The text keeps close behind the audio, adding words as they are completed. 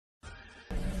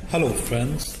Hello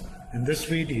friends, in this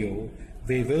video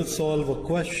we will solve a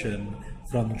question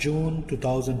from June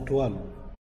 2012.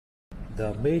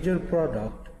 The major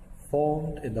product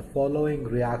formed in the following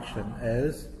reaction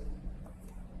is,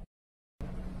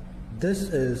 this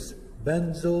is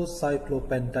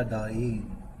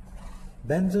benzocyclopentadiene.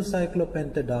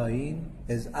 Benzocyclopentadiene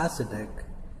is acidic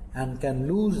and can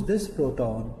lose this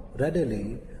proton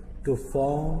readily to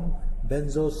form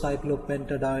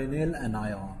benzocyclopentadienyl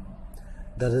anion.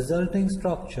 The resulting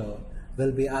structure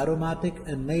will be aromatic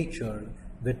in nature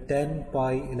with 10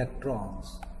 pi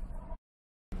electrons.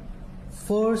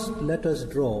 First, let us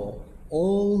draw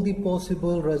all the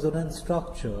possible resonance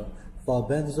structure for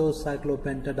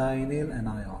benzocyclopentadienyl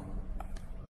anion.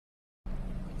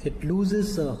 It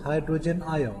loses a hydrogen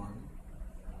ion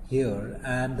here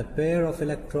and the pair of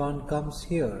electron comes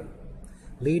here,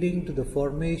 leading to the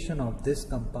formation of this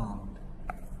compound.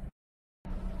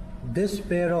 This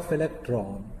pair of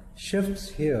electron shifts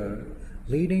here,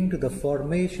 leading to the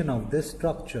formation of this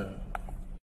structure.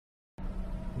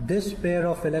 This pair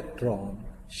of electron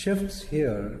shifts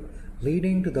here,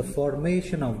 leading to the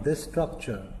formation of this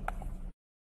structure.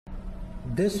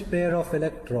 This pair of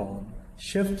electron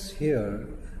shifts here,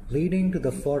 leading to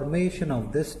the formation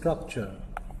of this structure.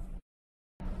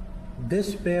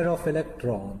 This pair of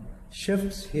electron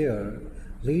shifts here,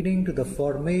 leading to the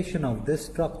formation of this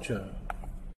structure.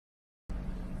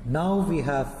 Now we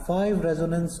have 5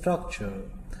 resonance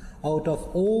structures. Out of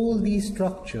all these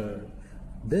structures,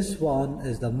 this one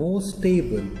is the most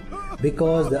stable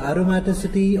because the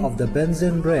aromaticity of the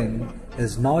benzene ring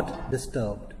is not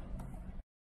disturbed.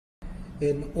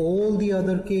 In all the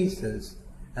other cases,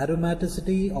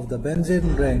 aromaticity of the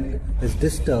benzene ring is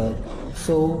disturbed,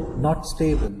 so not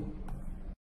stable.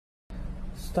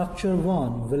 Structure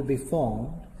 1 will be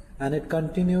formed and it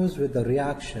continues with the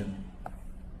reaction.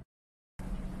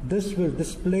 This will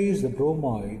displace the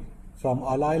bromide from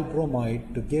allyl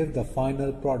bromide to give the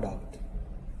final product.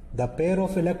 The pair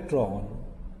of electron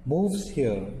moves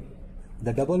here,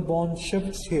 the double bond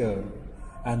shifts here,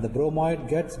 and the bromide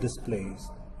gets displaced,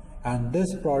 and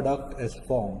this product is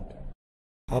formed.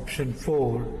 Option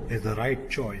 4 is the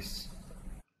right choice.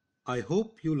 I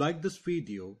hope you like this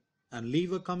video and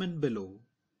leave a comment below,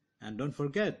 and don't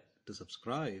forget to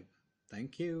subscribe.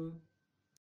 Thank you.